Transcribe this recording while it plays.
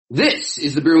This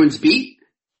is the Bruins Beat.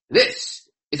 This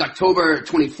is October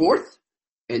 24th,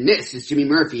 and this is Jimmy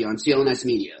Murphy on CLNS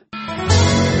Media.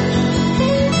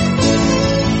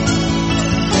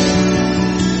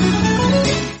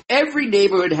 Every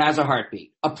neighborhood has a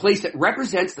heartbeat, a place that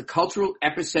represents the cultural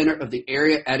epicenter of the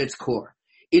area at its core.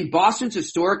 In Boston's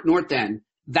historic North End,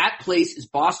 that place is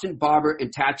Boston Barber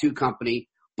and Tattoo Company.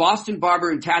 Boston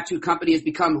Barber and Tattoo Company has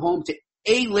become home to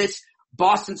A-list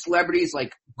Boston celebrities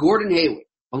like Gordon Hayward,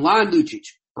 Milan Lucic,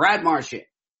 Brad Marchand,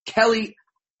 Kelly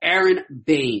Aaron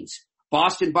Baines.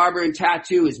 Boston Barber and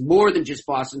Tattoo is more than just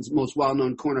Boston's most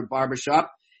well-known corner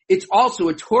barbershop. It's also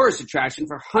a tourist attraction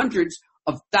for hundreds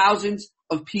of thousands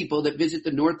of people that visit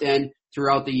the North End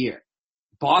throughout the year.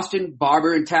 Boston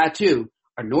Barber and Tattoo,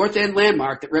 a North End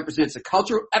landmark that represents the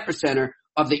cultural epicenter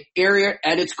of the area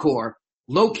at its core,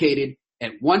 located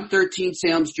at 113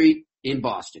 Salem Street in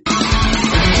Boston.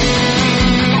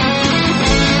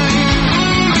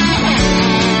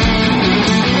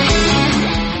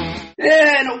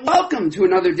 And welcome to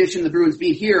another edition of the Bruins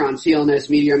Beat here on CLNS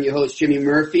Media. I'm your host, Jimmy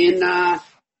Murphy, and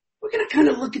we're going to kind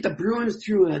of look at the Bruins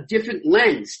through a different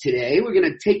lens today. We're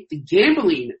going to take the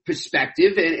gambling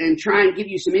perspective and try and give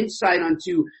you some insight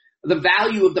onto the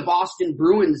value of the Boston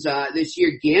Bruins this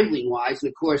year gambling-wise. And,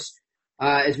 of course,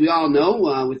 as we all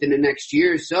know, within the next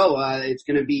year or so, it's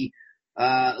going to be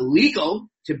legal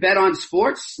to bet on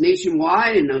sports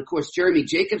nationwide. And, of course, Jeremy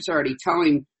Jacobs already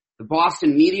telling the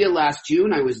Boston media last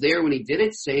June, I was there when he did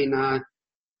it, saying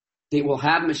they will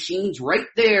have machines right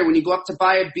there when you go up to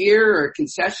buy a beer or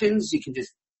concessions. You can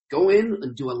just go in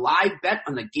and do a live bet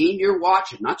on the game you're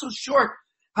watching. Not so sure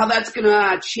how that's going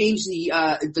to change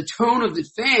the tone of the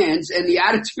fans and the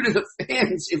attitude of the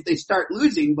fans if they start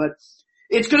losing, but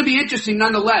it's going to be interesting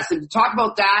nonetheless. And to talk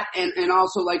about that and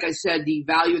also, like I said, the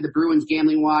value of the Bruins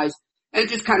gambling-wise and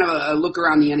just kind of a look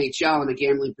around the NHL and a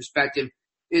gambling perspective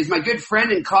is my good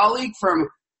friend and colleague from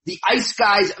the Ice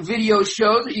Guys video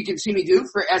show that you can see me do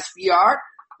for SBR.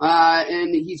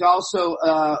 And he's also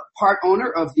part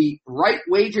owner of the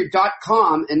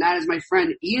rightwager.com, and that is my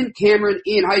friend Ian Cameron.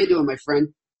 Ian, how you doing, my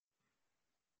friend?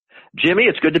 Jimmy,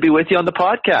 it's good to be with you on the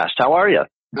podcast. How are you?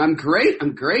 I'm great.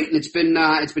 And it's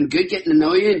been good getting to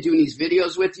know you and doing these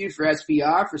videos with you for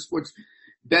SBR, for Sports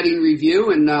Betting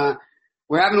Review, and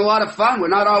we're having a lot of fun. We're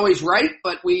not always right,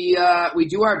 but we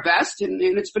do our best, and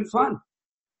it's been fun.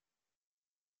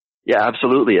 Yeah,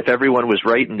 absolutely. If everyone was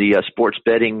right in the sports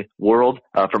betting world,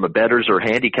 from a bettor's or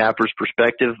handicapper's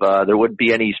perspective, there wouldn't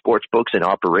be any sports books in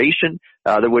operation.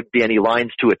 There wouldn't be any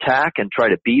lines to attack and try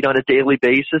to beat on a daily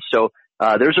basis. So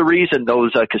there's a reason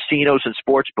those casinos and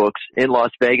sports books in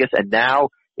Las Vegas and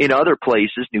now in other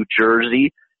places, New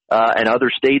Jersey and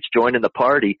other states joining the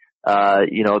party.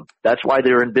 That's why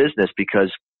they're in business,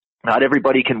 because not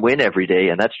everybody can win every day,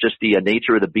 and that's just the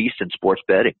nature of the beast in sports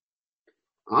betting.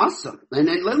 Awesome. And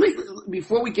then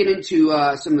before we get into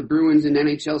some of the Bruins and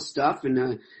NHL stuff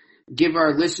and give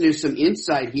our listeners some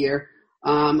insight here,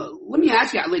 let me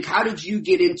ask you, how did you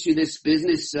get into this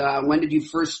business? When did you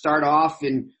first start off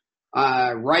in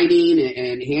writing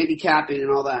and handicapping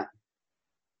and all that?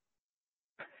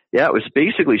 Yeah, it was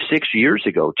basically 6 years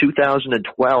ago,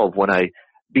 2012, when I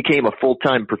became a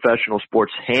full-time professional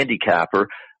sports handicapper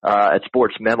at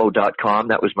sportsmemo.com.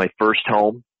 That was my first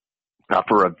home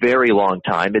for a very long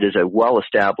time. It is a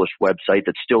well-established website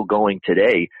that's still going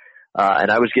today. And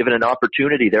I was given an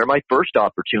opportunity there, my first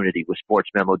opportunity with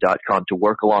sportsmemo.com, to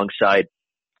work alongside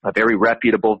a very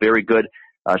reputable, very good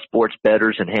sports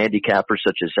bettors and handicappers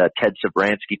such as Ted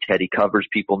Savransky, Teddy Covers,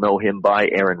 people know him by,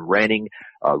 Aaron Renning,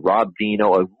 Rob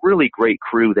Vino, a really great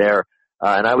crew there.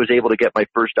 And I was able to get my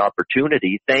first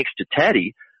opportunity thanks to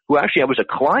Teddy, who actually I was a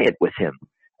client with him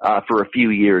for a few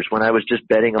years when I was just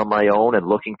betting on my own and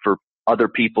looking for other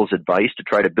people's advice to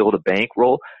try to build a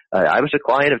bankroll. I was a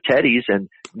client of Teddy's, and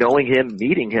knowing him,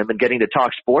 meeting him, and getting to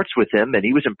talk sports with him, and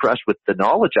he was impressed with the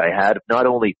knowledge I had of not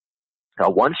only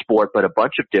one sport but a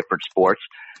bunch of different sports.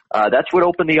 That's what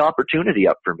opened the opportunity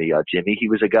up for me, Jimmy. He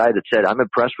was a guy that said, "I'm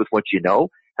impressed with what you know.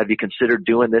 Have you considered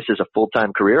doing this as a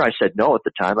full-time career?" I said no at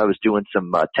the time. I was doing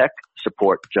some tech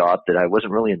support job that I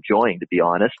wasn't really enjoying, to be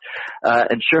honest.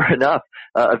 And sure enough,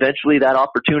 eventually that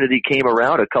opportunity came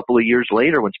around a couple of years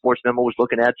later when Sports Memo was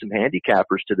looking at some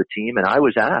handicappers to the team, and I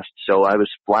was asked. So I was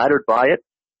flattered by it.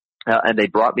 And they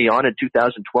brought me on in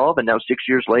 2012, and now 6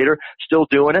 years later, still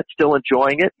doing it, still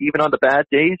enjoying it, even on the bad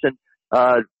days. And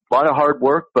a lot of hard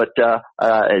work, but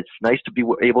it's nice to be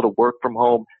able to work from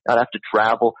home, not have to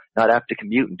travel, not have to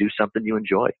commute, and do something you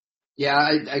enjoy. Yeah,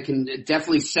 I can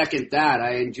definitely second that.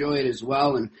 I enjoy it as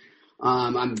well, and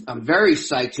I'm very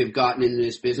psyched to have gotten into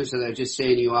this business. As I was just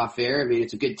saying to you off air, I mean,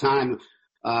 it's a good time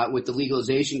with the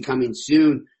legalization coming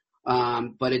soon.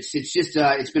 But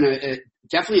it's been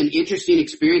definitely an interesting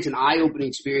experience, an eye-opening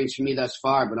experience for me thus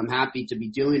far, but I'm happy to be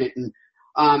doing it. And,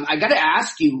 I got to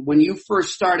ask you, when you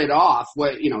first started off,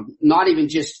 not even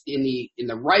just in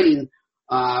the writing,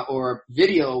 or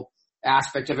video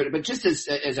aspect of it, but just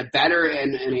as a bettor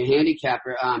and a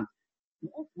handicapper,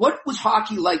 what was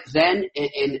hockey like then,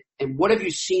 and what have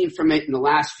you seen from it in the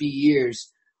last few years,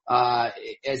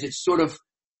 as it's sort of,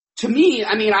 to me,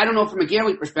 I mean, I don't know from a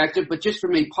gambling perspective, but just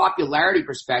from a popularity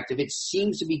perspective, it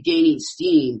seems to be gaining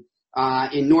steam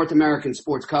in North American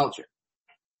sports culture.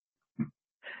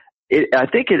 I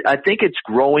think it's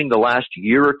growing the last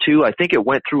year or two. I think it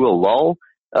went through a lull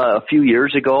a few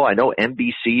years ago. I know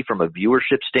NBC, from a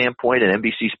viewership standpoint, and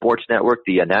NBC Sports Network,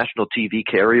 the national TV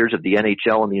carriers of the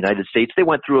NHL in the United States, they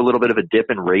went through a little bit of a dip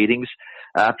in ratings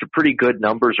after pretty good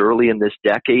numbers early in this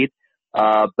decade.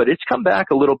 But it's come back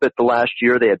a little bit the last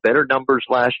year. They had better numbers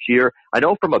last year. I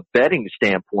know from a betting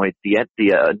standpoint, the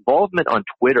involvement on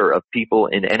Twitter of people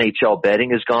in NHL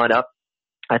betting has gone up.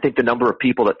 I think the number of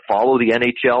people that follow the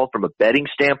NHL from a betting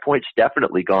standpoint has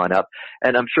definitely gone up.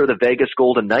 And I'm sure the Vegas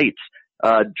Golden Knights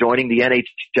joining the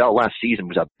NHL last season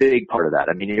was a big part of that.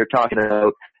 I mean, you're talking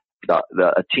about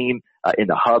a team in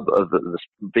the hub of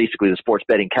basically the sports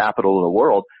betting capital of the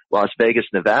world, Las Vegas,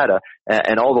 Nevada,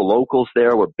 and all the locals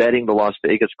there were betting the Las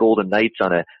Vegas Golden Knights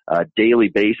on a daily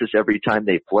basis every time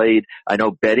they played. I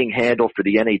know betting handle for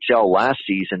the NHL last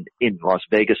season in Las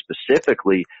Vegas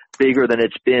specifically bigger than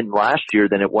it's been last year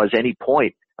than it was any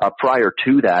point prior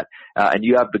to that, and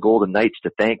you have the Golden Knights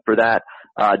to thank for that.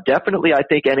 Definitely, I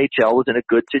think NHL is in a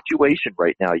good situation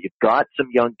right now. You've got some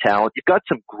young talent. You've got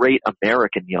some great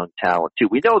American young talent, too.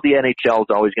 We know the NHL is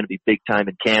always going to be big time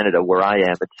in Canada, where I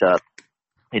am. It's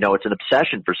it's an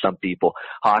obsession for some people,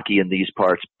 hockey in these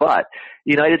parts. But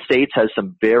the United States has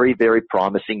some very, very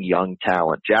promising young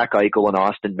talent. Jack Eichel and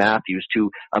Austin Matthews,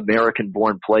 two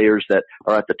American-born players that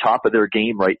are at the top of their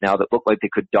game right now that look like they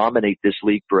could dominate this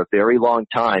league for a very long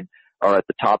time, are at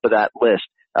the top of that list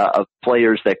of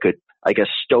players that could, I guess,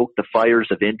 stoke the fires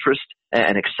of interest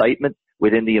and excitement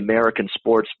within the American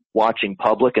sports watching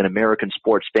public and American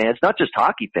sports fans, not just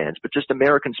hockey fans, but just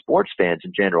American sports fans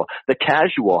in general, the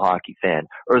casual hockey fan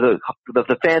or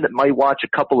the fan that might watch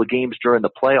a couple of games during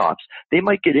the playoffs. They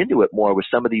might get into it more with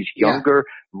some of these younger,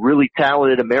 really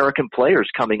talented American players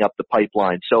coming up the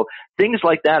pipeline. So things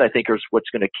like that, I think, are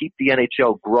what's going to keep the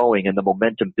NHL growing and the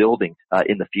momentum building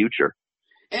in the future.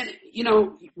 And,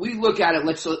 we look at it,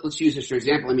 let's use this for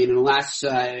example. I mean, in the last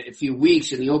few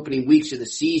weeks, in the opening weeks of the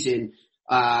season,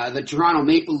 the Toronto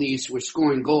Maple Leafs were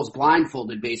scoring goals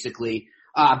blindfolded, basically,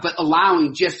 but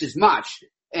allowing just as much.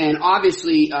 And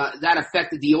obviously, that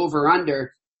affected the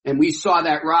over-under, and we saw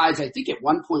that rise. I think at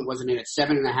one point, wasn't it at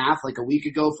 7.5, like a week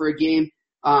ago for a game?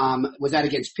 Was that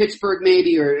against Pittsburgh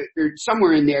maybe, or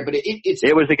somewhere in there? But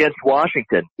it was against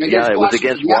Washington. Was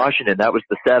against Washington. That was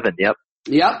the 7. Yep.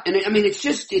 Yep. And I mean,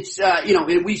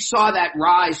 and we saw that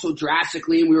rise so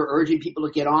drastically, and we were urging people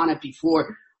to get on it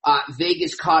before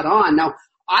Vegas caught on. Now,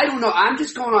 I don't know. I'm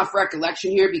just going off recollection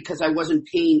here because I wasn't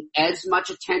paying as much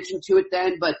attention to it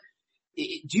then. But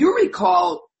do you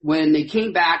recall when they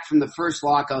came back from the first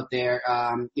lockout there,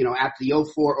 after the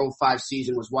 04-05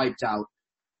 season was wiped out,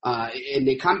 and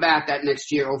they come back that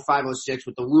next year, 05-06,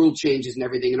 with the rule changes and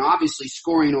everything, and obviously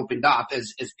scoring opened up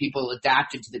as people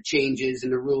adapted to the changes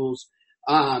and the rules.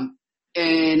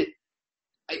 And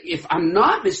if I'm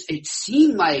not mistaken, it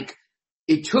seemed like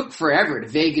it took forever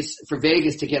for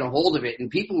Vegas to get a hold of it, and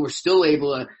people were still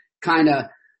able to kind of,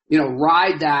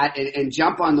 ride that and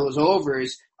jump on those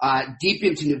overs, deep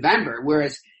into November.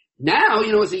 Whereas now,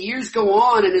 as the years go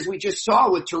on, and as we just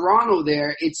saw with Toronto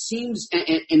there, it seems,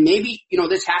 and maybe,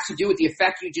 this has to do with the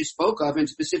effect you just spoke of, and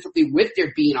specifically with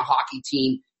there being a hockey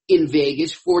team in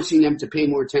Vegas, forcing them to pay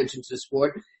more attention to the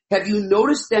sport. Have you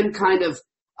noticed them kind of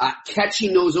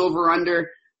catching those over-under,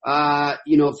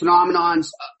 phenomenons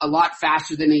a lot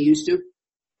faster than they used to?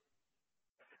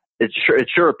 It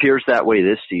sure appears that way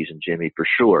this season, Jimmy, for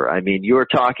sure. I mean, you're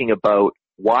talking about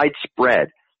widespread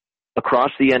across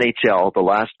the NHL the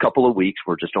last couple of weeks.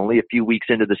 We're just only a few weeks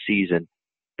into the season.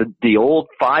 The old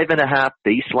 5.5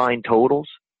 baseline totals,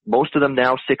 most of them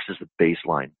now 6 is the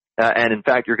baseline. And in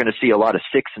fact, you're going to see a lot of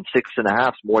 6 and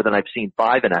 6.5s more than I've seen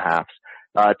 5.5s.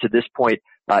 To this point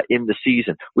in the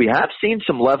season. We have seen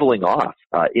some leveling off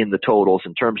in the totals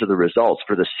in terms of the results.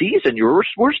 For the season,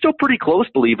 we're still pretty close,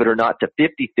 believe it or not, to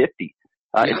 50-50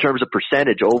 in terms of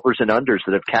percentage overs and unders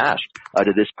that have cashed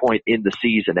to this point in the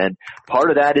season. And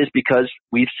part of that is because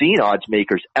we've seen odds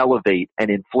makers elevate and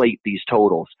inflate these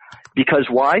totals. Because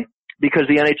why? Because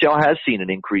the NHL has seen an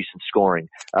increase in scoring.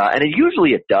 And usually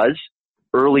it does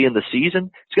early in the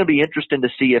season. It's going to be interesting to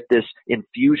see if this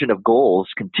infusion of goals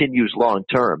continues long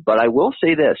term. But I will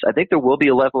say this, I think there will be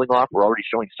a leveling off. We're already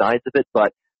showing signs of it,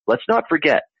 but let's not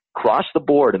forget, across the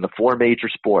board in the four major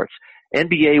sports,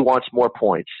 NBA wants more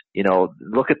points. You know,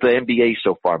 look at the NBA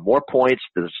so far. More points.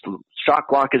 The shot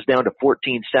clock is down to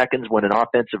 14 seconds when an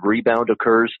offensive rebound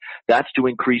occurs. That's to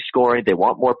increase scoring. They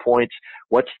want more points.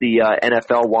 What's the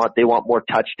NFL want? They want more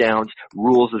touchdowns.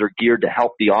 Rules that are geared to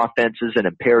help the offenses and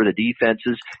impair the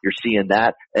defenses. You're seeing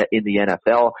that in the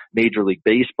NFL. Major League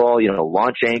Baseball, you know,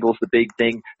 launch angle's the big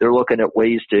thing. They're looking at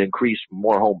ways to increase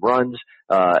more home runs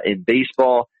in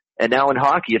baseball. And now in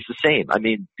hockey, it's the same. I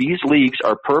mean, these leagues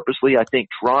are purposely, I think,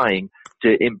 trying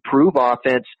to improve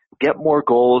offense, get more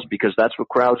goals, because that's what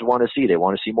crowds want to see. They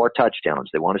want to see more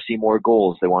touchdowns. They want to see more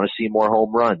goals. They want to see more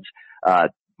home runs,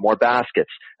 more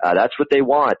baskets. That's what they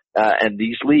want. And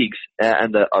these leagues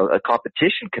and the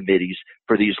competition committees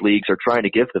for these leagues are trying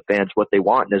to give the fans what they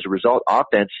want. And as a result,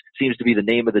 offense seems to be the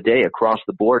name of the day across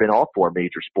the board in all four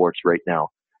major sports right now.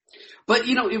 But,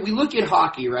 you know, if we look at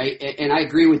hockey, right, and I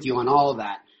agree with you on all of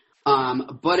that,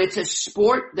 but it's a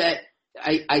sport that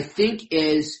I think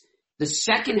is the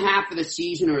second half of the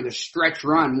season, or the stretch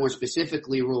run more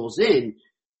specifically, rolls in.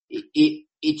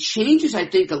 It changes, I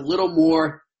think, a little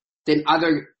more than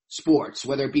other sports,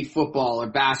 whether it be football or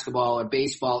basketball or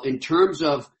baseball, in terms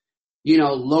of, you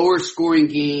know, lower scoring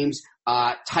games,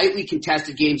 tightly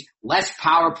contested games, less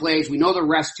power plays. We know the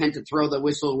refs tend to throw the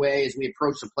whistle away as we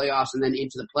approach the playoffs and then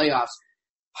into the playoffs.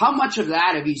 How much of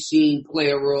that have you seen play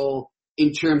a role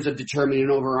in terms of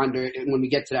determining over-under when we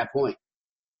get to that point?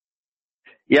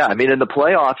 Yeah, I mean, in the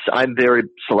playoffs, I'm very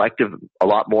selective a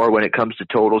lot more when it comes to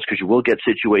totals, because you will get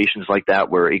situations like that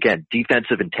where, again,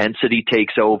 defensive intensity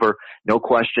takes over. No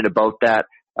question about that.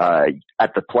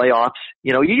 At the playoffs,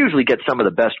 you know, you usually get some of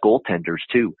the best goaltenders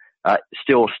too,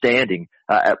 still standing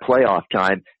at playoff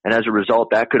time. And as a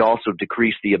result, that could also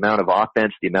decrease the amount of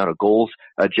offense, the amount of goals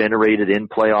generated in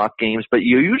playoff games. But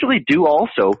you usually do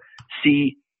also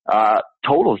see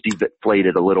totals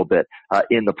deflated a little bit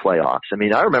in the playoffs. I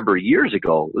mean, I remember years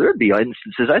ago there'd be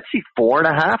instances I'd see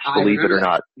 4.5, believe it or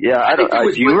not. Yeah, I don't.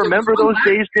 Do you remember those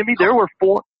days, Jimmy? There were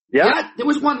 4. Yeah, there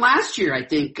was one last year. I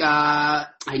think I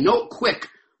know Quick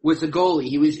was the goalie.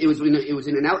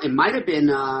 It might have been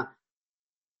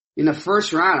in the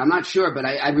first round. I'm not sure, but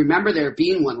I remember there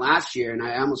being one last year, and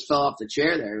I almost fell off the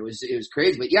chair there. It was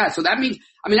crazy. But yeah, so that means,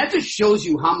 I mean, that just shows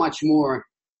you how much more,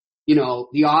 you know,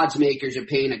 the odds makers are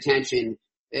paying attention,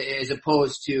 as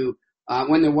opposed to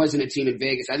when there wasn't a team in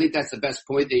Vegas. I think that's the best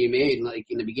point that you made, like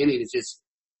in the beginning. It's just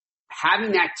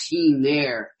having that team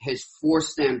there has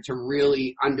forced them to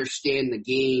really understand the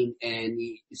game and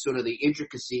the sort of the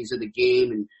intricacies of the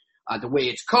game, and the way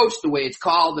it's coached, the way it's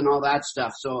called, and all that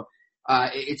stuff. So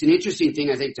it's an interesting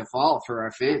thing, I think, to follow for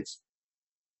our fans.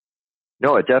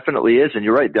 No, it definitely is, and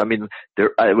you're right. I mean,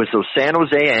 it was those San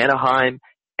Jose, Anaheim,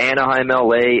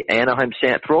 LA, Anaheim,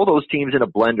 throw those teams in a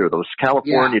blender, those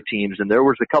California teams, and there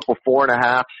was a couple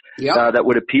 4.5s that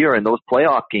would appear in those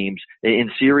playoff games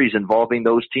in series involving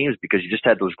those teams, because you just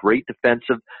had those great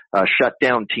defensive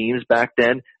shutdown teams back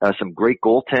then, some great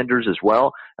goaltenders as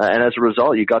well, and as a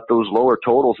result, you got those lower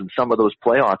totals in some of those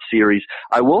playoff series.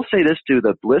 I will say this to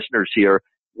the listeners here,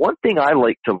 one thing I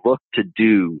like to look to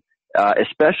do,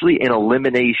 especially in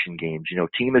elimination games, you know,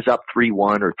 team is up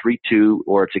 3-1 or 3-2,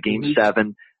 or it's a game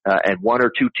 7, and one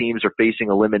or two teams are facing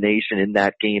elimination in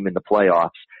that game in the playoffs.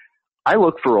 I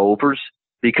look for overs,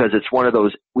 because it's one of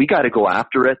those, we got to go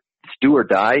after it. It's do or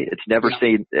die. It's never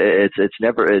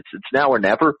it's now or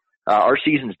never. Our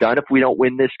season's done if we don't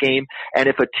win this game. And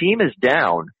if a team is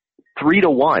down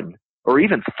 3-1 or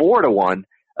even 4-1,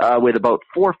 with about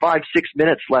 4, 5, 6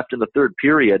 minutes left in the third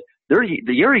period,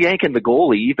 you're yanking the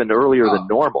goalie even earlier than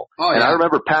normal. And I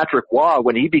remember Patrick Waugh,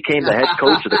 when he became the head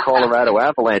coach of the Colorado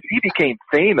Avalanche, he became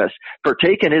famous for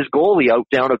taking his goalie out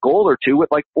down a goal or two with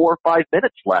like 4 or 5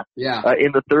 minutes left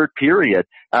in the third period.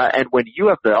 And when you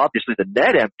have obviously the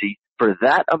net empty for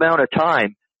that amount of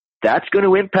time, that's going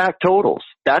to impact totals.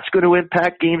 That's going to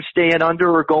impact games staying under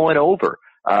or going over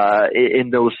in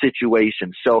those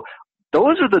situations. So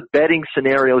those are the betting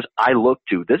scenarios I look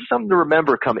to. This is something to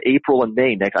remember come April and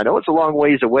May next. I know it's a long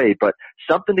ways away, but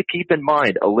something to keep in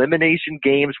mind. Elimination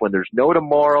games, when there's no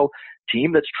tomorrow,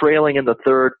 team that's trailing in the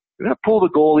third, you're going to pull the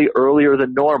goalie earlier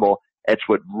than normal. It's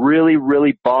what really,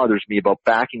 really bothers me about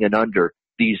backing an under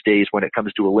these days when it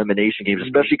comes to elimination games,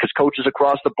 especially because coaches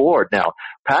across the board now.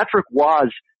 Patrick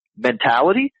Waugh's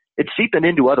mentality it's seeping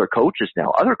into other coaches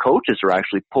now. Other coaches are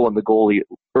actually pulling the goalie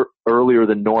earlier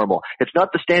than normal. It's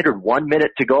not the standard 1 minute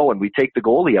to go and we take the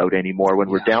goalie out anymore when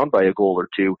we're down by a goal or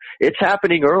two. It's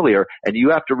happening earlier, and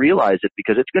you have to realize it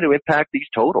because it's going to impact these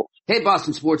totals. Hey,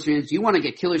 Boston sports fans, do you want to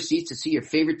get killer seats to see your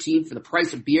favorite team for the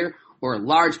price of beer or a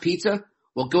large pizza?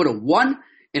 Well, go to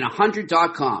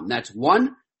 1in100.com. That's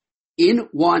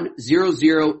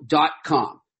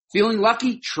 1in100.com. Feeling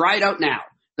lucky? Try it out now.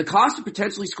 The cost to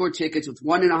potentially score tickets with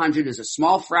 1 in 100 is a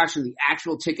small fraction of the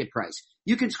actual ticket price.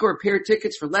 You can score a pair of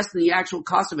tickets for less than the actual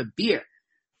cost of a beer.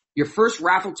 Your first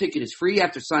raffle ticket is free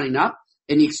after signing up,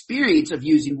 and the experience of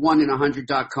using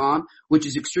 1in100.com, which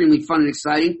is extremely fun and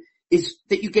exciting, is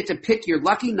that you get to pick your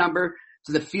lucky number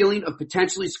to the feeling of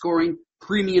potentially scoring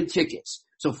premium tickets.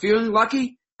 So feeling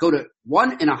lucky? Go to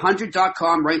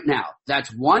 1in100.com right now.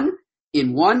 That's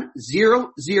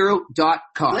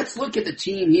 1in100.com. Let's look at the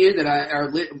team here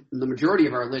that the majority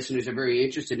of our listeners are very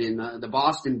interested in, the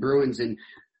Boston Bruins. And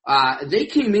they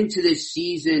came into this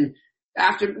season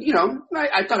after,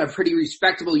 I thought a pretty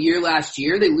respectable year last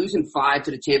year. They lose in 5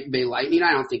 to the Tampa Bay Lightning.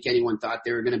 I don't think anyone thought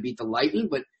they were going to beat the Lightning,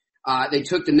 but they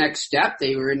took the next step.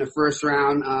 They were in the first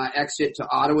round exit to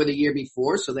Ottawa the year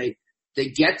before, so they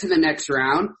get to the next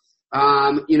round.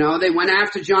 They went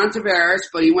after John Tavares,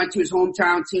 but he went to his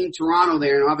hometown team, Toronto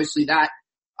there, and obviously that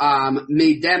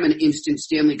made them an instant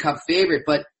Stanley Cup favorite.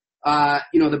 But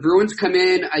the Bruins come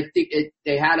in, I think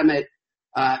they had them at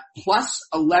plus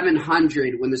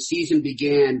 1,100 when the season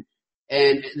began,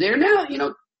 and they're now,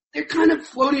 they're kind of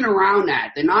floating around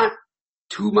that. They're not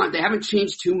too much. They haven't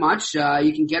changed too much.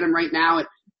 You can get them right now at,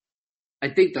 I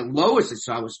think the lowest I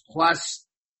saw was plus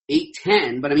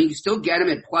 810, but I mean, you can still get them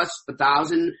at plus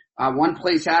 1,000. One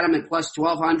place had them at plus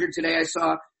 1,200 today, I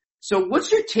saw. So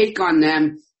what's your take on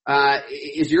them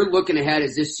as you're looking ahead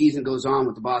as this season goes on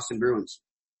with the Boston Bruins?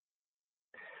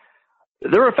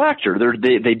 They're a factor.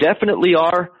 They definitely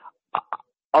are.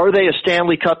 Are they a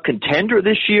Stanley Cup contender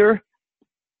this year?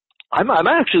 I'm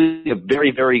actually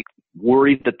very, very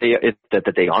worried that they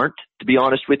aren't, to be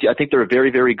honest with you. I think they're a very,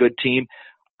 very good team.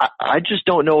 I just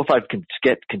don't know if I can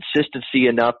get consistency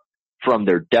enough from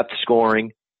their depth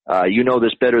scoring. You know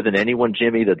this better than anyone,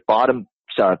 Jimmy. The bottom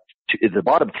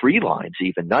three lines,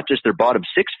 even not just their bottom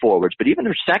six forwards, but even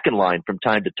their second line from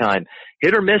time to time,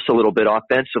 hit or miss a little bit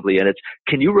offensively. And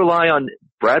can you rely on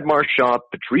Brad Marchand,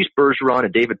 Patrice Bergeron,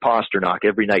 and David Pastrnak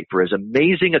every night for as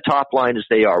amazing a top line as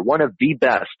they are? One of the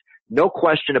best, no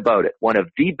question about it. One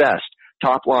of the best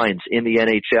top lines in the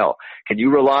NHL. Can you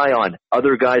rely on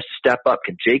other guys to step up?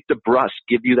 Can Jake DeBrusk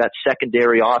give you that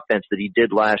secondary offense that he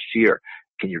did last year?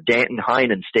 Can your Danton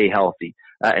Heinen stay healthy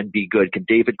and be good? Can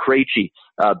David Krejci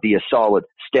be a solid,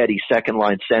 steady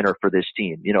second-line center for this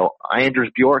team? Anders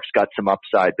Bjork's got some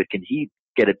upside, but can he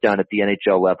get it done at the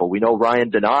NHL level? We know Ryan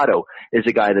Donato is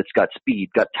a guy that's got speed,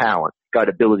 got talent, got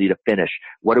ability to finish.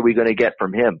 What are we going to get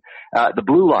from him? The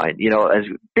blue line, as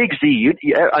Big Z,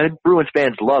 Bruins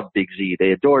fans love Big Z.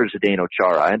 They adore Zdeno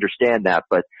Chara. I understand that,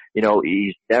 but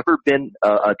he's never been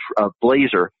a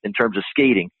blazer in terms of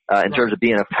skating, in terms of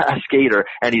being a fast skater.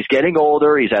 And he's getting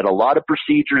older. He's had a lot of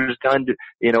procedures done,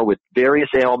 with various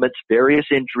ailments, various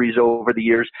injuries over the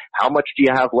years. How much do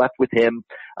you have left with him?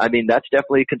 I mean, that's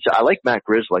definitely a concern. I like Matt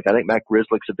Grzelcyk. I think Matt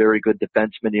Grzelcyk's a very good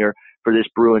defenseman here for this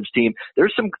Bruins team.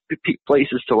 There's some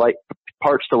places to like,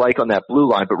 parts to like on that blue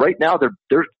line, but right now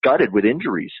they're gutted with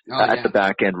injuries at the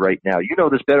back end right now. You know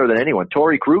this better than anyone.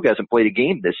 Torrey Krug hasn't played a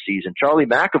game this season. Charlie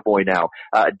McAvoy now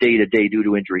day to day due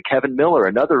to injury. Kevin Miller,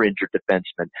 another injured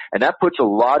defenseman, and that puts a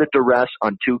lot of duress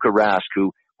on Tuukka Rask,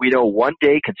 who we know one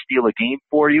day can steal a game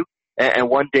for you, and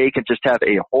one day can just have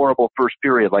a horrible first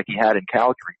period like he had in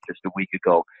Calgary just a week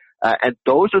ago. And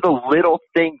those are the little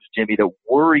things, Jimmy, that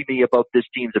worry me about this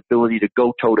team's ability to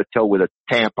go toe-to-toe with a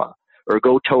Tampa or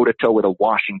go toe-to-toe with a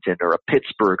Washington or a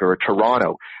Pittsburgh or a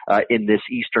Toronto in this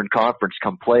Eastern Conference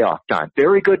come playoff time.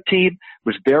 Very good team.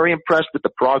 Was very impressed with the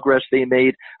progress they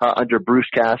made under Bruce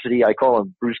Cassidy. I call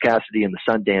him Bruce Cassidy and the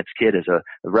Sundance Kid as a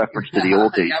reference to the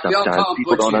old days sometimes.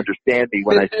 People don't understand me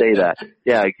when I say that.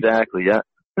 Yeah, exactly, yeah.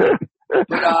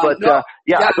 But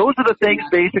those are the things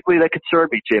basically that concern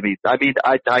me, Jimmy. I mean,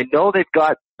 I know they've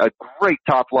got a great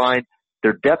top line.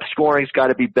 Their depth scoring's got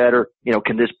to be better.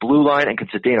 Can this blue line and can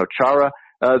Zdeno Chara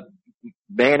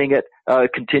manning it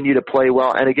continue to play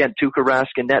well? And again, Tuukka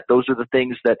Rask and net, those are the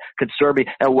things that concern me.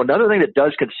 And another thing that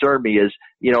does concern me is,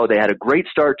 they had a great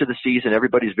start to the season.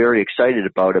 Everybody's very excited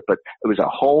about it, but it was a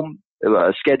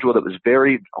schedule that was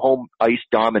very home ice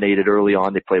dominated early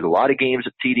on. They played a lot of games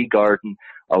at TD Garden,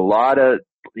 a lot of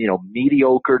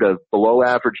mediocre to below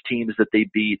average teams that they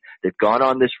beat. They've gone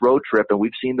on this road trip, and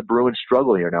we've seen the Bruins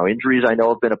struggle here. Now, injuries I know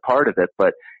have been a part of it,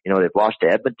 but they've lost to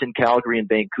Edmonton, Calgary, and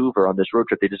Vancouver on this road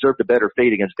trip. They deserved a better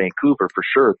fate against Vancouver for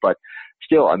sure, but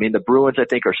still, the Bruins, I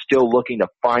think, are still looking to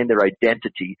find their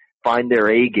identity, find their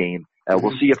A game.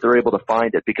 We'll see if they're able to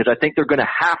find it, because I think they're going to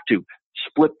have to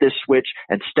split this switch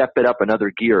and step it up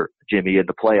another gear, Jimmy, in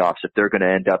the playoffs if they're going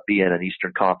to end up being an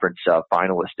Eastern Conference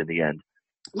finalist in the end.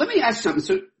 Let me ask something.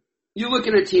 So you're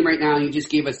looking at a team right now, and you just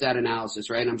gave us that analysis,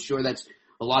 right? I'm sure that's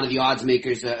a lot of the odds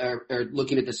makers are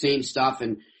looking at the same stuff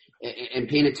and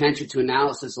paying attention to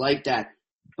analysis like that.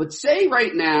 But say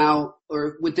right now,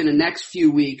 or within the next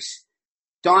few weeks,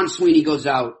 Don Sweeney goes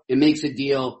out and makes a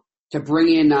deal to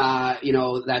bring in,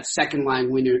 that second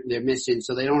line winner they're missing,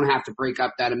 so they don't have to break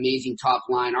up that amazing top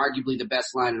line, arguably the best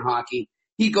line in hockey.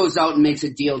 He goes out and makes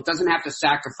a deal. Doesn't have to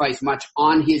sacrifice much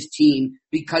on his team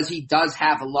because he does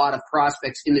have a lot of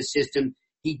prospects in the system.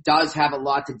 He does have a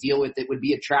lot to deal with that would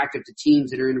be attractive to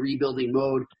teams that are in rebuilding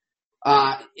mode.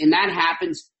 And that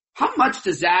happens. How much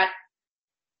does that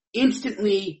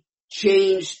instantly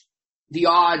change the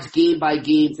odds game by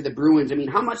game for the Bruins?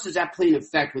 How much does that play an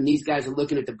effect when these guys are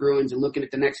looking at the Bruins and looking at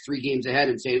the next 3 games ahead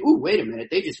and say, ooh, wait a minute,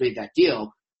 they just made that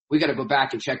deal. We got to go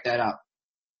back and check that out.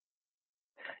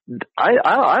 I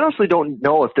honestly don't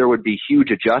know if there would be huge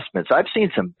adjustments. I've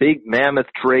seen some big mammoth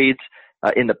trades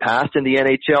in the past in the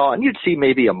NHL, and you'd see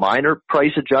maybe a minor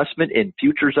price adjustment in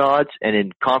futures odds and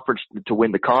in conference to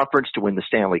win the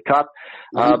Stanley Cup.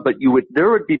 But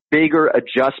there would be bigger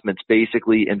adjustments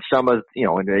basically in some of,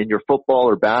 in your football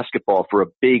or basketball for a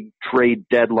big trade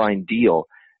deadline deal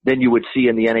than you would see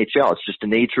in the NHL. It's just the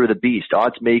nature of the beast.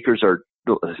 Odds makers are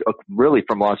really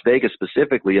from Las Vegas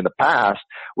specifically in the past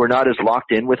were not as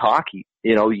locked in with hockey,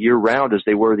 year round as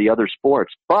they were the other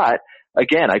sports. But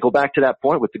again, I go back to that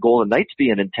point with the Golden Knights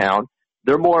being in town.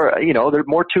 They're more, they're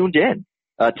more tuned in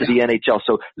to the NHL.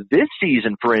 So this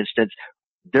season, for instance,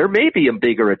 there may be a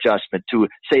bigger adjustment to,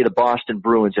 say, the Boston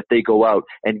Bruins if they go out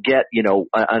and get,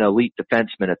 an elite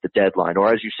defenseman at the deadline,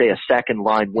 or as you say, a second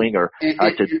line winger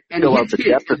to fill out the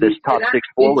depth of this top 6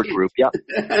 forward group. Yep.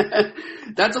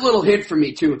 That's a little hint for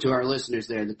me too, to our listeners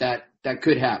there, that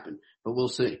could happen, but we'll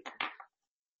see.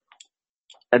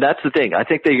 And that's the thing. I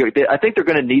think they're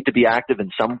going to need to be active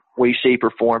in some way, shape,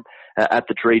 or form at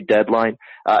the trade deadline.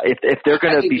 If they're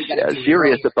going to be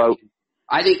serious about.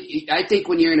 I think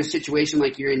when you're in a situation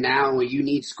like you're in now, where you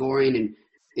need scoring and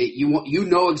you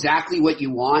know exactly what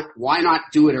you want, why not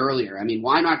do it earlier?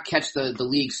 Why not catch the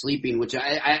league sleeping? Which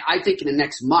I think in the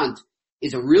next month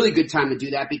is a really good time to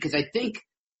do that, because I think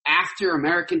after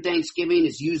American Thanksgiving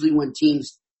is usually when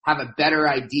teams have a better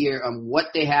idea on what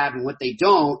they have and what they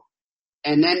don't.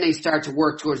 And then they start to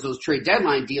work towards those trade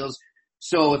deadline deals.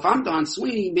 So if I'm Don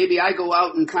Sweeney, maybe I go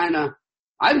out and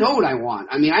I know what I want.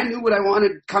 I knew what I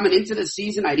wanted coming into the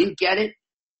season. I didn't get it.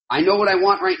 I know what I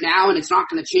want right now, and it's not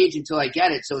going to change until I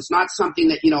get it. So it's not something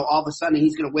that, all of a sudden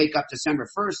he's going to wake up December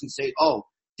 1st and say, oh,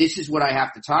 this is what I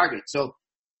have to target. So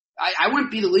I wouldn't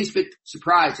be the least bit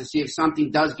surprised to see if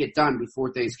something does get done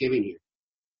before Thanksgiving here.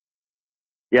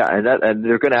 Yeah, and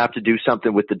they're going to have to do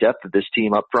something with the depth of this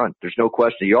team up front. There's no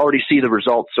question. You already see the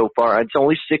results so far. It's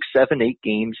only 6, 7, 8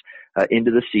 games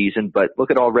into the season, but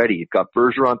look at already. You've got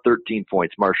Bergeron 13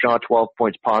 points, Marchand 12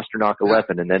 points, Pasternak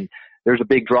 11, and then there's a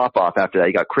big drop off after that.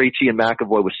 You got Krejci and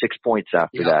McAvoy with 6 points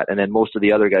after that, and then most of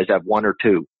the other guys have 1 or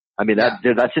 2.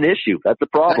 That's an issue. That's a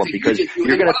problem because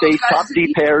you're going to face top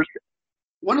D pairs.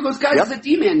 One of those guys is a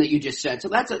D-man that you just said. So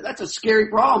that's a scary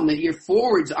problem that your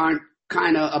forwards aren't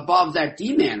kind of above that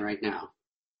D-man right now.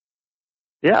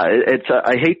 Yeah,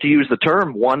 I hate to use the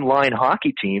term one-line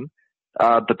hockey team,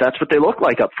 but that's what they look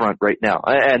like up front right now.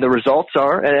 And the results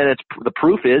are, and the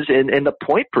proof is in the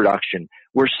point production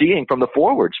we're seeing from the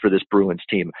forwards for this Bruins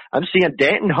team. I'm seeing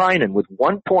Danton Heinen with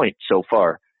 1 point so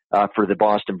far for the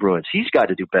Boston Bruins. He's got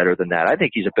to do better than that. I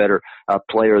think he's a better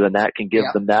player than that, can give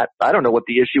them that. I don't know what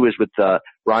the issue is with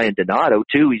Ryan Donato,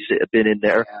 too. He's been in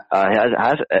there,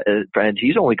 and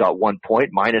he's only got 1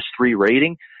 point, -3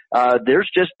 rating. There's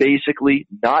just basically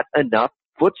not enough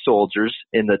foot soldiers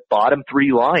in the bottom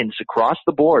 3 lines across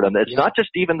the board. It's not just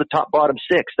even the bottom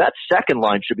 6. That second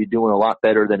line should be doing a lot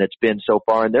better than it's been so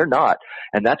far, and they're not.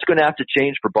 And that's going to have to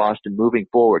change for Boston moving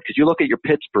forward, because you look at your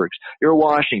Pittsburghs, your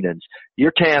Washingtons,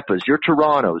 your Tampas, your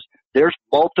Torontos. There's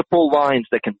multiple lines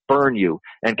that can burn you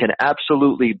and can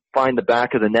absolutely find the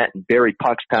back of the net and bury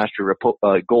pucks past your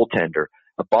goaltender.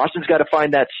 Boston's got to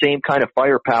find that same kind of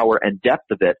firepower and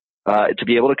depth of it to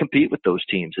be able to compete with those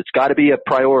teams. It's got to be a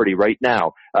priority right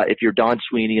now if you're Don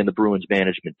Sweeney and the Bruins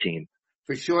management team.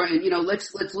 For sure. And,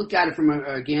 let's look at it from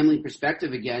a gambling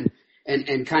perspective again.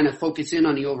 and kind of focus in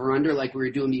on the over-under like we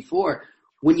were doing before.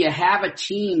 When you have a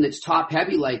team that's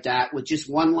top-heavy like that with just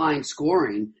one-line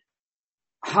scoring,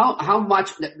 how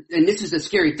much – and this is a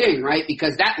scary thing, right?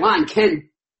 Because that line can,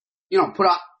 put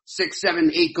up 6,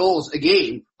 7, 8 goals a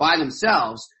game by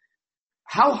themselves.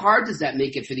 How hard does that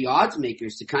make it for the odds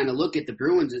makers to kind of look at the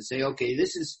Bruins and say, okay,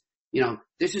 this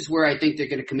is where I think they're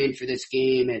going to come in for this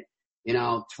game at,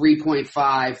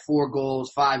 3.5, 4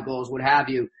 goals, 5 goals, what have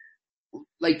you.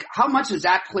 Like, how much does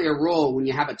that play a role when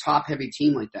you have a top-heavy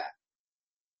team like that?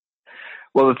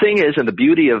 Well, the thing is, and the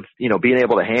beauty of, being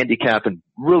able to handicap and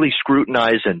really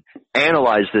scrutinize and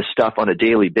analyze this stuff on a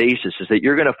daily basis is that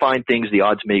you're going to find things the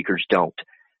odds makers don't.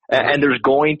 And there's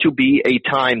going to be a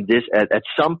time at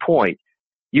some point,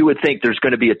 you would think there's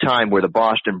going to be a time where the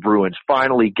Boston Bruins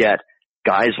finally get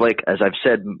guys like, as I've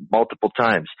said multiple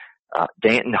times,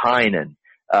 Danton Heinen,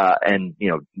 and,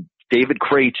 David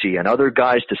Krejci and other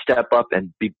guys to step up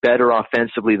and be better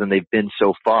offensively than they've been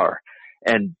so far.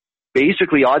 And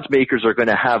basically, odds makers are going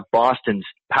to have Boston's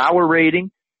power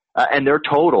rating and their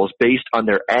totals based on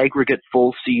their aggregate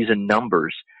full season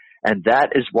numbers. And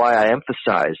that is why I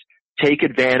emphasize take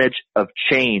advantage of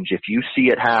change if you see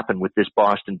it happen with this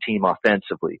Boston team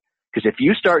offensively. Because if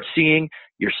you start seeing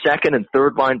your second and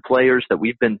third line players that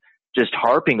we've been just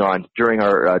harping on during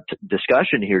our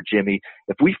discussion here, Jimmy,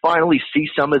 if we finally see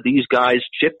some of these guys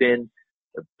chip in,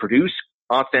 produce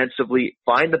offensively,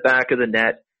 find the back of the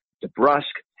net, DeBrusk,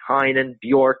 Heinen,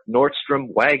 Bjork, Nordstrom,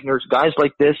 Wagner's, guys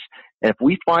like this, and if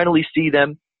we finally see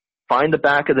them find the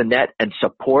back of the net and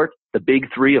support the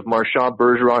big three of Marchand,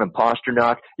 Bergeron, and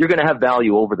Pasternak, you're going to have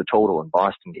value over the total in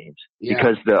Boston games. Yeah.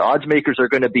 Because the odds makers are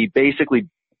going to be basically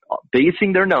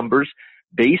basing their numbers,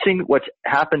 basing what's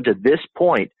happened to this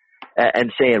point,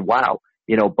 and saying, wow,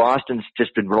 Boston's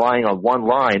just been relying on one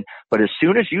line. But as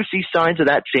soon as you see signs of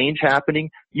that change happening,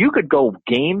 you could go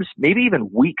games, maybe even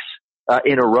weeks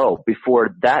in a row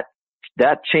before that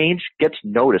change gets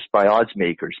noticed by odds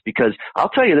makers. Because I'll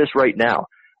tell you this right now,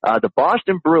 the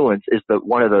Boston Bruins is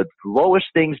one of the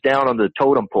lowest things down on the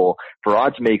totem pole for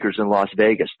odds makers in Las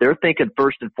Vegas. They're thinking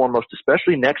first and foremost,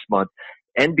 especially next month,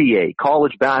 NBA,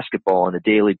 college basketball on a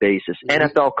daily basis,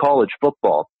 NFL college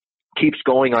football keeps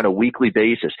going on a weekly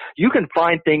basis. You can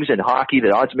find things in hockey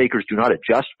that odds makers do not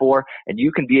adjust for, and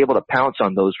you can be able to pounce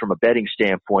on those from a betting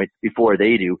standpoint before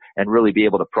they do and really be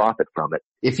able to profit from it.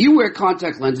 If you wear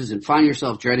contact lenses and find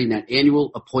yourself dreading that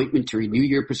annual appointment to renew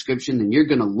your prescription, then you're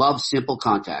going to love Simple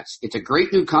Contacts. It's a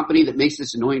great new company that makes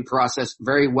this annoying process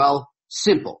very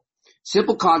simple.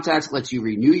 Simple Contacts lets you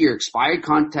renew your expired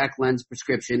contact lens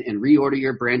prescription and reorder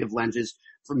your brand of lenses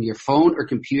from your phone or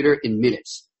computer in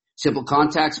minutes. Simple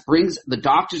Contacts brings the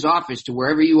doctor's office to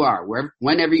wherever you are,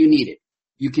 whenever you need it.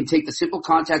 You can take the Simple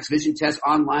Contacts vision test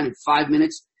online in 5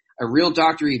 minutes. A real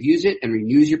doctor reviews it and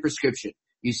renews your prescription.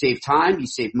 You save time, you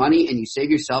save money, and you save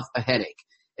yourself a headache.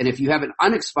 And if you have an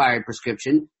unexpired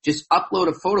prescription, just upload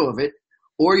a photo of it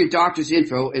or your doctor's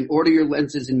info and order your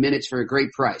lenses in minutes for a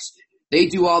great price. They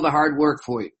do all the hard work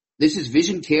for you. This is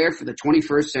vision care for the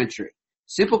 21st century.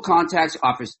 Simple Contacts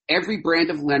offers every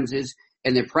brand of lenses,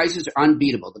 and their prices are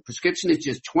unbeatable. The prescription is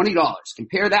just $20.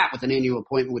 Compare that with an annual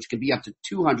appointment, which can be up to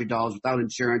 $200 without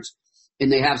insurance.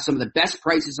 And they have some of the best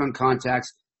prices on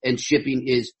contacts, and shipping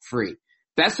is free.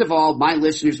 Best of all, my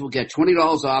listeners will get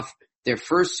 $20 off their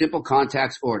first Simple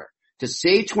Contacts order. To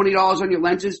save $20 on your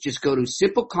lenses, just go to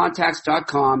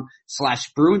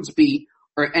simplecontacts.com/BruinsBeat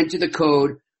or enter the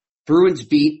code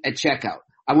BruinsBeat at checkout.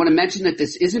 I want to mention that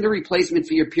this isn't a replacement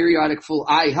for your periodic full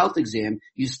eye health exam.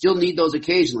 You still need those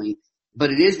occasionally,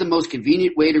 but it is the most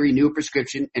convenient way to renew a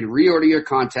prescription and reorder your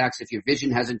contacts if your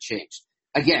vision hasn't changed.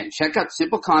 Again, check out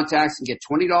Simple Contacts and get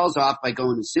 $20 off by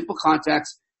going to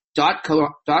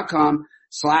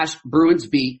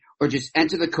simplecontacts.com/BruinsBeat or just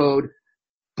enter the code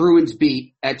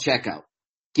BruinsBeat at checkout.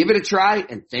 Give it a try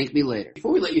and thank me later.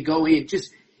 Before we let you go in,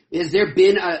 has there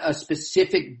been a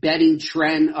specific betting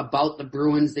trend about the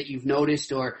Bruins that you've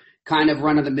noticed, or kind of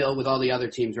run of the mill with all the other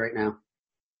teams right now?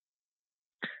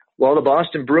 Well, the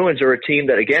Boston Bruins are a team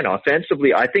that, again,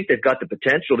 offensively, I think they've got the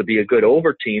potential to be a good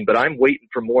over team, but I'm waiting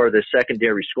for more of the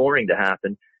secondary scoring to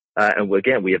happen. And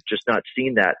again, we have just not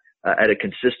seen that at a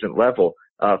consistent level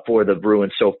for the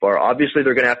Bruins so far. Obviously,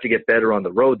 they're going to have to get better on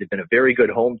the road. They've been a very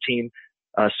good home team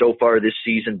so far this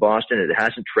season, Boston. It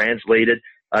hasn't translated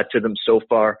to them so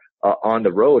far on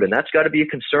the road, and that's got to be a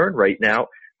concern right now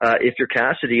if you're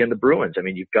Cassidy and the Bruins. I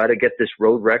mean, you've got to get this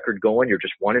road record going. You're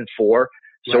just 1-4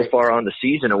 so far on the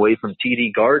season away from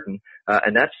TD Garden,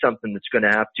 and that's something that's going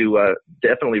to have to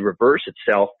definitely reverse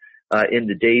itself in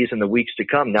the days and the weeks to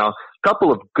come. Now, a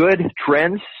couple of good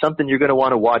trends, something you're going to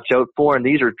want to watch out for, and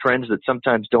these are trends that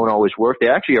sometimes don't always work. They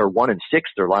actually are 1-6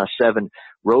 their last 7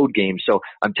 road games. So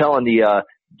I'm telling the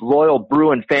loyal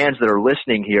Bruin fans that are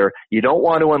listening here, you don't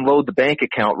want to unload the bank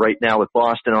account right now with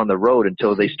Boston on the road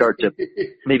until they start to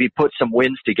maybe put some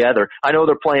wins together. I know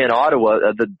they're playing Ottawa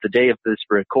the day of this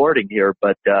recording here,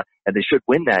 but and they should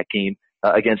win that game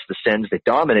against the Sens. They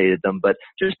dominated them, but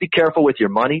just be careful with your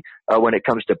money when it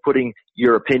comes to putting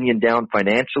your opinion down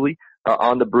financially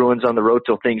on the Bruins on the road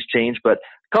till things change. But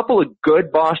a couple of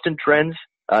good Boston trends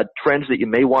that you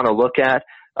may want to look at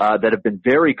that have been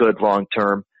very good long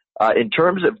term. In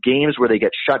terms of games where they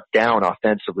get shut down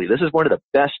offensively, this is one of the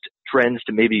best trends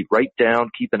to maybe write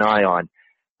down, keep an eye on.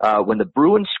 When the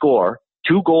Bruins score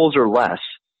 2 goals or less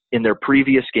in their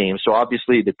previous game, so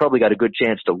obviously they probably got a good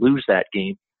chance to lose that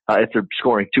game if they're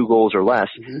scoring 2 goals or less.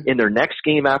 Mm-hmm. In their next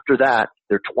game after that,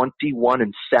 they're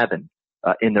 21-7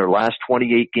 in their last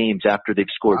 28 games after they've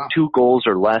scored 2 goals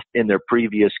or less in their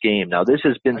previous game. Now, this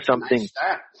has been something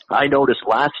I noticed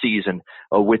last season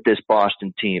with this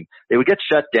Boston team. They would get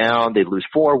shut down. They'd lose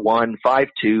 4-1,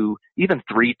 5-2, even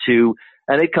 3-2,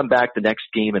 and they'd come back the next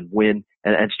game and win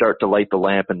and start to light the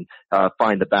lamp and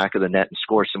find the back of the net and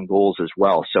score some goals as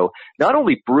well. So not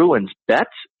only Bruins bets,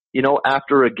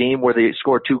 after a game where they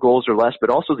score 2 goals or less,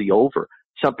 but also the over,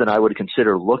 something I would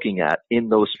consider looking at in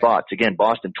those spots. Again,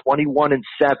 Boston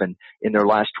 21-7 in their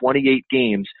last 28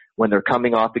 games when they're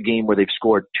coming off a game where they've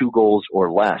scored 2 goals or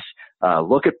less.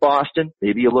 Look at Boston.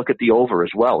 Maybe you look at the over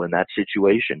as well in that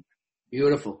situation.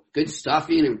 Beautiful. Good stuff,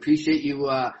 Ian. I appreciate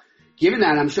you giving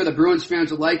that. I'm sure the Bruins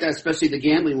fans will like that, especially the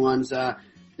gambling ones.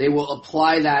 They will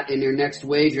apply that in their next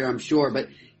wager, I'm sure. But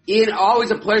Ian,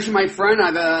 always a pleasure, my friend.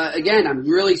 I'm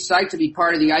really psyched to be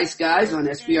part of the Ice Guys on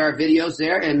SBR Videos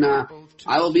there, and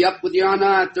I will be up with you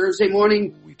on Thursday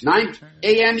morning, 9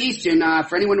 a.m. Eastern.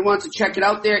 For anyone who wants to check it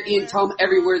out there, Ian, tell them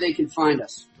everywhere they can find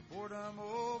us.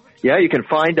 Yeah, you can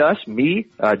find us, me,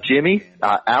 Jimmy,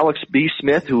 Alex B.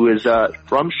 Smith, who is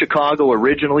from Chicago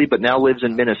originally but now lives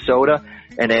in Minnesota,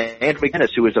 and Andrew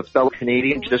McGinnis, who is a fellow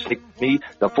Canadian just like me.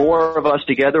 The 4 of us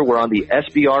together, we're on the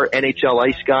SBR NHL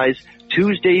Ice Guys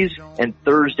Tuesdays and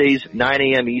Thursdays, 9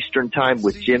 a.m. Eastern time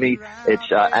with Jimmy. It's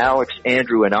Alex,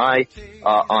 Andrew, and I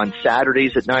on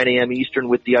Saturdays at 9 a.m. Eastern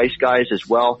with the Ice Guys as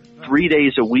well. 3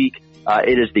 days a week.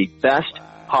 It is the best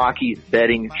hockey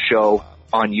betting show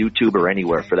on YouTube or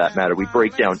anywhere for that matter. We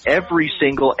break down every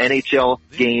single NHL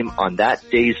game on that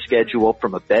day's schedule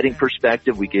from a betting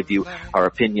perspective. We give you our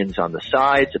opinions on the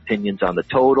sides, opinions on the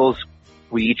totals.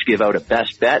 We each give out a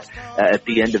best bet at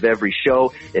the end of every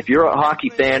show. If you're a hockey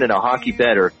fan and a hockey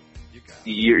bettor,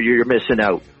 you're missing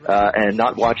out. And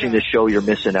not watching this show, you're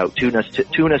missing out. Tune us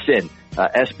in.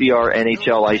 SBR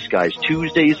NHL Ice Guys,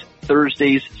 Tuesdays,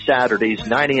 Thursdays, Saturdays,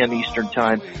 9 a.m. Eastern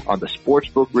time on the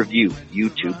Sportsbook Review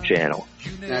YouTube channel.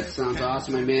 That sounds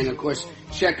awesome, my man. Of course,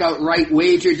 check out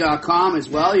rightwager.com as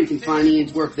well. You can find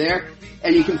Ian's work there.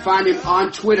 And you can find him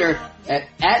on Twitter at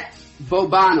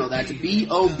Bobano. That's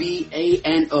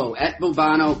Bobano, at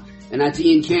Bobano. And that's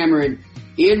Ian Cameron.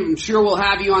 Ian, I'm sure we'll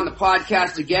have you on the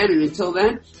podcast again. And until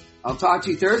then, I'll talk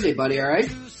to you Thursday, buddy, all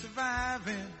right?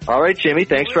 All right, Jimmy.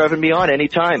 Thanks for having me on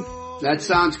anytime. That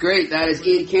sounds great. That is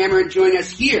Ian Cameron joining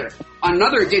us here on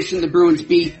another edition of the Bruins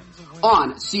Beat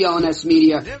on CLNS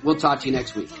Media. We'll talk to you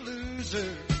next week.